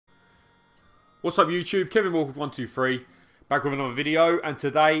What's up YouTube? Kevin Walker123 back with another video, and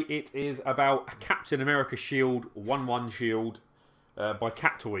today it is about Captain America S.H.I.E.L.D. 1/1 S.H.I.E.L.D. By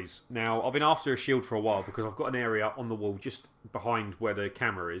Cattoys. Now, I've been after a S.H.I.E.L.D. for a while because I've got an area on the wall just behind where the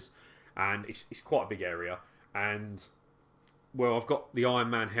camera is, and it's quite a big area, and well, I've got the Iron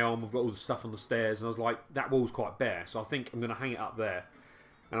Man helm, I've got all the stuff on the stairs, and I was like, that wall's quite bare, so I think I'm going to hang it up there.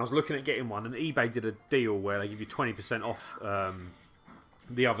 And I was looking at getting one, and eBay did a deal where they give you 20% off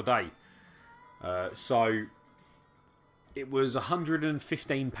the other day. So it was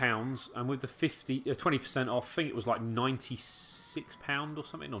 £115, and with the 20% off, I think it was like £96 or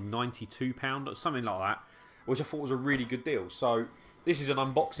something, or £92 or something like that, which I thought was a really good deal. So this is an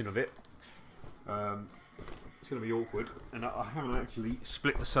unboxing of it. It's going to be awkward, and I haven't actually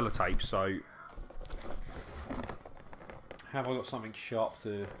split the sellotape, so have I got something sharp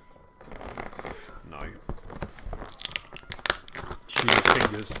to... No. Just use my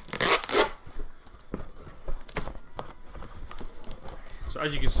fingers. So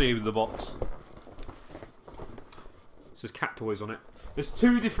as you can see with the box, it says Cattoys on it. There's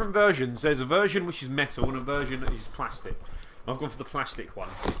two different versions. There's a version which is metal and a version that is plastic. I've gone for the plastic one.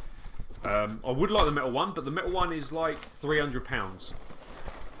 I would like the metal one, but the metal one is like £300.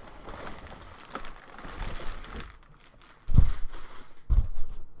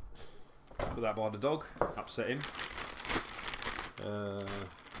 Put that by the dog, upset him. As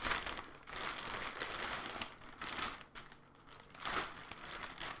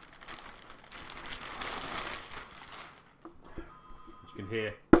you can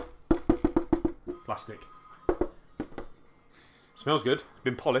hear, plastic. Smells good. It's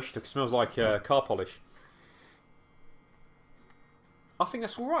been polished. It smells like car polish. I think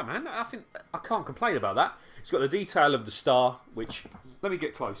that's all right, man. I can't complain about that. It's got the detail of the star, which, let me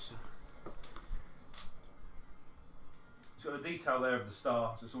get close. It's got a detail there of the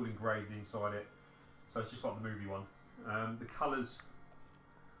star, so it's all engraved inside it. So it's just like the movie one. The colours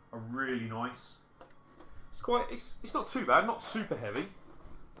are really nice. It's not too bad, not super heavy.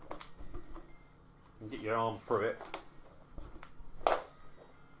 You can get your arm through it. I'm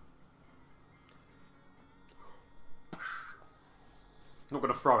not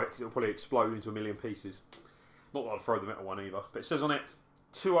going to throw it because it'll probably explode into a million pieces. Not that I'd throw the metal one either. But it says on it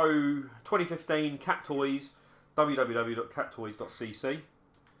 2015 Cattoys, www.cattoys.cc. And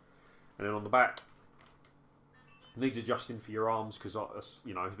then on the back, needs adjusting for your arms because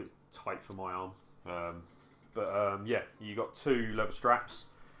you know, it's a bit tight for my arm. Yeah, you got two leather straps,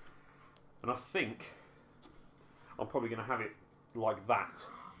 and I think I'm probably going to have it like that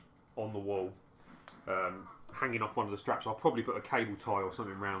on the wall, hanging off one of the straps. I'll probably put a cable tie or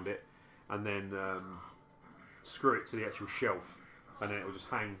something around it, and then screw it to the actual shelf, and then it will just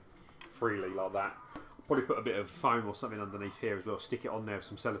hang freely like that. I'll probably put a bit of foam or something underneath here as well, stick it on there with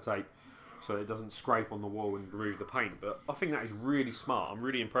some sellotape so it doesn't scrape on the wall and remove the paint. But I think that is really smart. I'm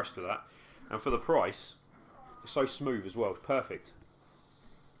really impressed with that, and for the price, it's so smooth as well. It's perfect.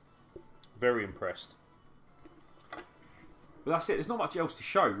 Very impressed. But that's it. There's not much else to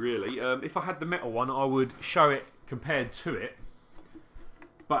show, really. If I had the metal one, I would show it compared to it.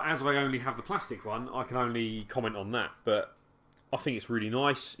 But as I only have the plastic one, I can only comment on that. But I think it's really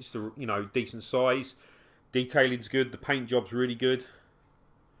nice. It's the, you know, decent size. Detailing's good. The paint job's really good.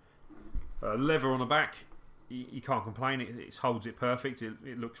 Leather on the back, you can't complain. It holds it perfect.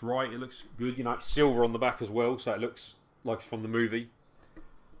 It looks right. It looks good. You know, it's silver on the back as well, so it looks like it's from the movie.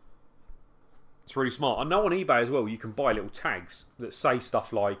 It's really smart. I know on eBay as well you can buy little tags that say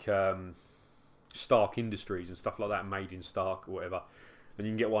stuff like Stark Industries and stuff like that, made in Stark or whatever. And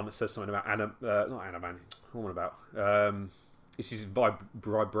you can get one that says something about not Adaman. What am I about? This is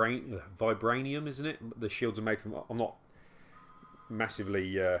vibranium, isn't it? The shields are made from. I'm not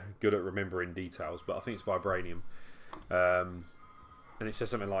massively good at remembering details, but I think it's vibranium. And it says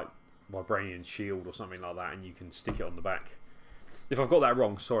something like vibranium shield or something like that, and you can stick it on the back. If I've got that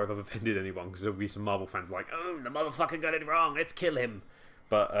wrong, sorry if I've offended anyone, because there'll be some Marvel fans like, oh, the motherfucker got it wrong, let's kill him.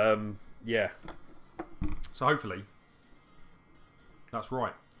 But, yeah. So hopefully, that's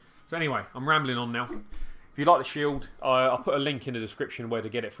right. So anyway, I'm rambling on now. If you like the S.H.I.E.L.D., I'll put a link in the description where to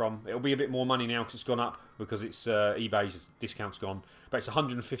get it from. It'll be a bit more money now because it's gone up, because it's eBay's discount's gone. But it's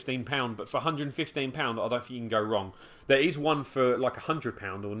 £115. But for £115, I don't think you can go wrong. There is one for like £100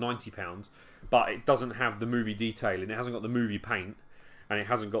 or £90, but it doesn't have the movie detailing. It hasn't got the movie paint, and it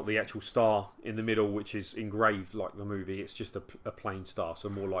hasn't got the actual star in the middle, which is engraved like the movie. It's just a plain star, so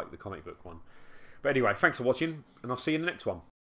more like the comic book one. But anyway, thanks for watching, and I'll see you in the next one.